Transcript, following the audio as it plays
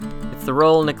the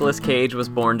role Nicolas Cage was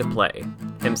born to play,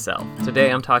 himself.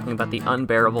 Today I'm talking about the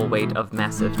unbearable weight of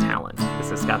massive talent.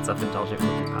 This is Scott's Self-Indulgent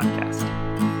Movie Podcast.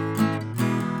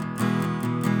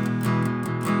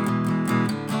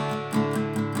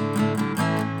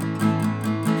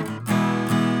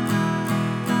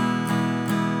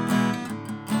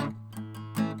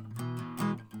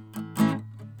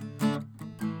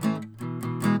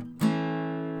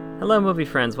 Hello, movie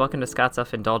friends. Welcome to Scott's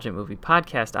Self-Indulgent Movie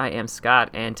Podcast. I am Scott,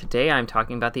 and today I'm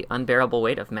talking about The Unbearable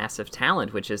Weight of Massive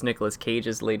Talent, which is Nicolas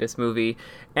Cage's latest movie.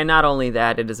 And not only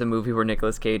that, it is a movie where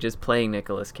Nicolas Cage is playing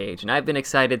Nicolas Cage. And I've been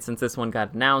excited since this one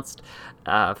got announced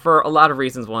for a lot of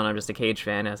reasons. One, I'm just a Cage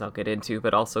fan, as I'll get into,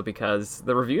 but also because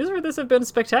the reviews for this have been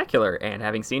spectacular, and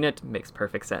having seen it makes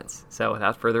perfect sense. So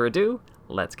without further ado,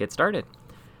 let's get started.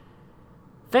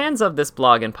 Fans of this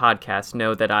blog and podcast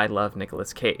know that I love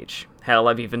Nicolas Cage. Hell,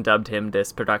 I've even dubbed him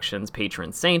this production's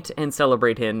patron saint and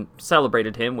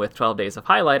celebrated him with 12 Days of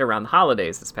Highlight around the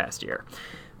holidays this past year.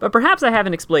 But perhaps I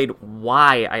haven't explained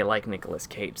why I like Nicolas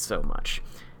Cage so much.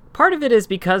 Part of it is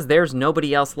because there's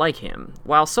nobody else like him.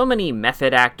 While so many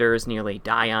method actors nearly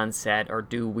die on set or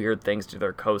do weird things to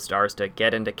their co-stars to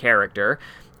get into character,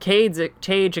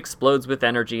 Cage explodes with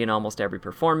energy in almost every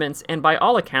performance, and by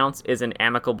all accounts is an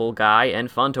amicable guy and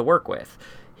fun to work with.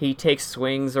 He takes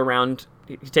swings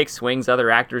other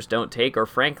actors don't take or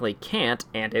frankly can't,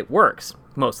 and it works,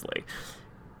 mostly.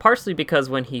 Partially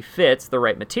because when he fits the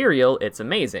right material, it's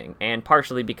amazing, and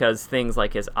partially because things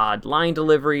like his odd line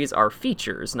deliveries are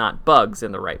features, not bugs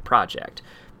in the right project.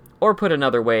 Or put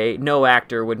another way, no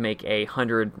actor would make a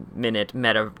 100-minute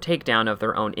meta takedown of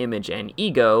their own image and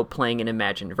ego playing an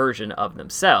imagined version of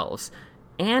themselves,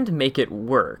 and make it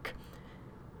work.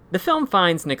 The film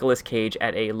finds Nicolas Cage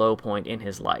at a low point in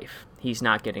his life. He's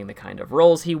not getting the kind of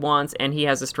roles he wants, and he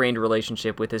has a strained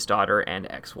relationship with his daughter and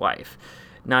ex-wife.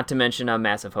 Not to mention a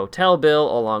massive hotel bill,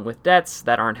 along with debts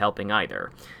that aren't helping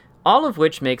either. All of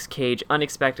which makes Cage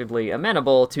unexpectedly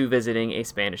amenable to visiting a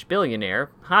Spanish billionaire,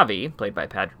 Javi, played by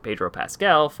Pedro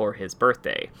Pascal, for his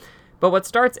birthday. But what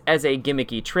starts as a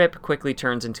gimmicky trip quickly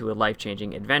turns into a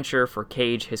life-changing adventure for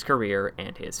Cage, his career,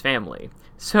 and his family.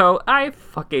 So I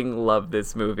fucking love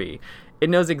this movie.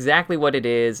 It knows exactly what it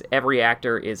is, every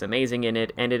actor is amazing in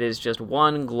it, and it is just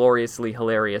one gloriously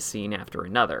hilarious scene after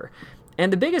another.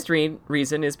 And the biggest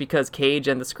reason is because Cage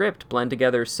and the script blend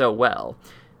together so well.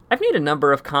 I've made a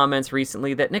number of comments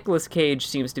recently that Nicolas Cage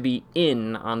seems to be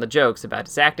in on the jokes about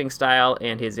his acting style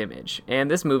and his image, and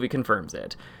this movie confirms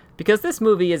it. Because this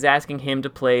movie is asking him to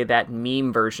play that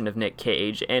meme version of Nick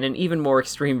Cage, and an even more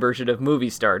extreme version of movie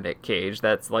star Nick Cage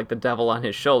that's like the devil on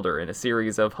his shoulder in a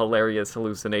series of hilarious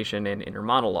hallucination and inner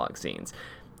monologue scenes.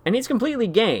 And he's completely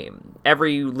game.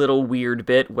 Every little weird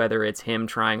bit, whether it's him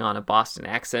trying on a Boston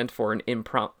accent for an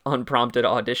unprompted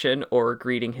audition or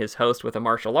greeting his host with a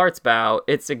martial arts bow,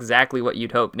 it's exactly what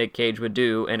you'd hope Nick Cage would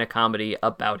do in a comedy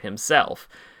about himself.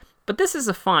 But this is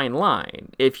a fine line.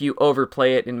 If you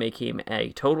overplay it and make him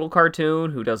a total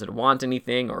cartoon who doesn't want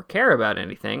anything or care about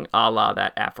anything, a la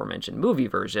that aforementioned movie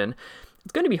version,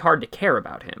 it's going to be hard to care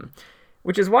about him.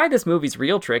 Which is why this movie's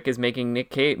real trick is making Nick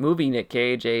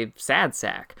Cage a sad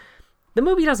sack. The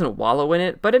movie doesn't wallow in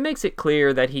it, but it makes it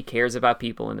clear that he cares about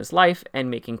people in his life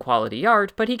and making quality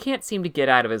art, but he can't seem to get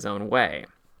out of his own way.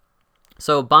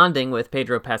 So bonding with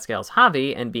Pedro Pascal's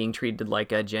Javi and being treated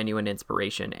like a genuine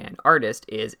inspiration and artist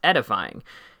is edifying,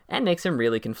 and makes him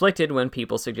really conflicted when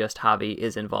people suggest Javi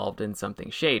is involved in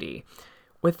something shady.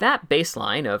 With that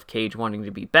baseline of Cage wanting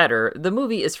to be better, the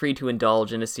movie is free to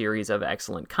indulge in a series of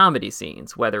excellent comedy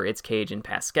scenes, whether it's Cage and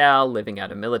Pascal living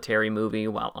out a military movie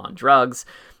while on drugs,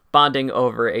 bonding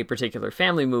over a particular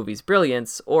family movie's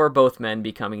brilliance, or both men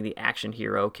becoming the action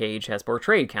hero Cage has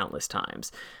portrayed countless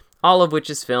times, all of which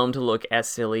is filmed to look as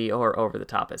silly or over the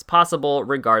top as possible,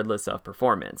 regardless of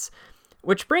performance.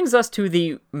 Which brings us to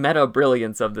the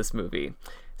meta-brilliance of this movie.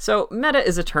 So, meta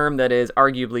is a term that is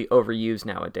arguably overused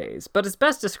nowadays, but it's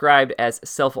best described as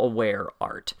self-aware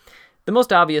art. The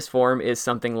most obvious form is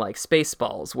something like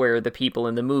Spaceballs, where the people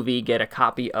in the movie get a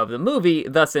copy of the movie,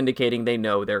 thus indicating they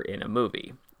know they're in a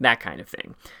movie. That kind of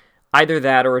thing. Either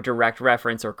that or a direct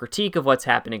reference or critique of what's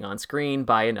happening on screen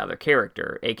by another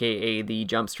character, aka the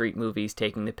Jump Street movies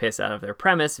taking the piss out of their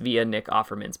premise via Nick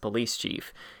Offerman's police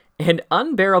chief. And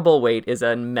Unbearable Weight is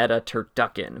a meta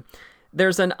turducken.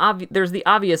 There's the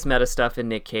obvious meta stuff in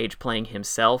Nick Cage playing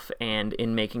himself and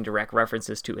in making direct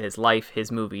references to his life,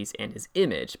 his movies, and his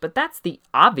image, but that's the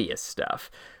obvious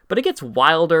stuff. But it gets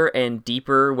wilder and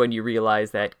deeper when you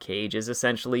realize that Cage is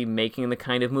essentially making the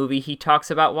kind of movie he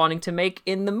talks about wanting to make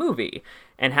in the movie,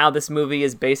 and how this movie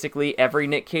is basically every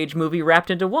Nick Cage movie wrapped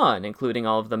into one, including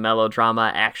all of the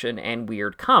melodrama, action, and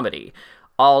weird comedy,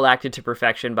 all acted to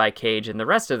perfection by Cage and the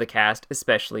rest of the cast,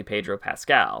 especially Pedro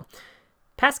Pascal.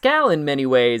 Pascal, in many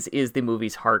ways, is the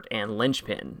movie's heart and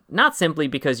linchpin, not simply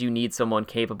because you need someone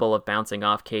capable of bouncing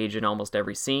off Cage in almost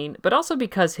every scene, but also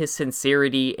because his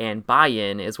sincerity and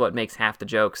buy-in is what makes half the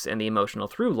jokes and the emotional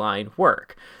through line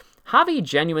work. Javi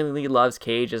genuinely loves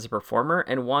Cage as a performer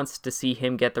and wants to see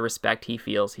him get the respect he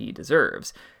feels he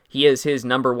deserves. He is his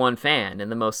number one fan in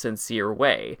the most sincere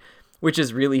way, which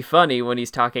is really funny when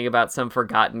he's talking about some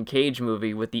forgotten Cage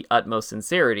movie with the utmost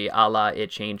sincerity, a la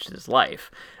It Changed His Life.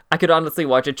 I could honestly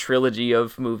watch a trilogy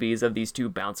of movies of these two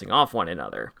bouncing off one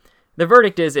another. The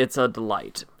verdict is it's a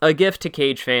delight. A gift to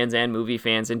Cage fans and movie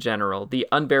fans in general. The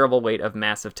unbearable weight of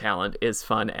massive talent is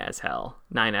fun as hell.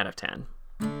 9 out of 10.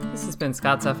 This has been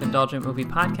Scott's Self-Indulgent Movie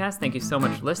Podcast. Thank you so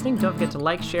much for listening. Don't forget to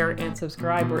like, share, and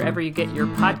subscribe wherever you get your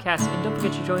podcasts. And don't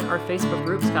forget to join our Facebook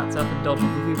group, Scott's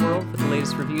Self-Indulgent Movie World, for the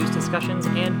latest reviews, discussions,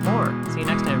 and more. See you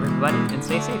next time, everybody, and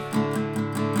stay safe.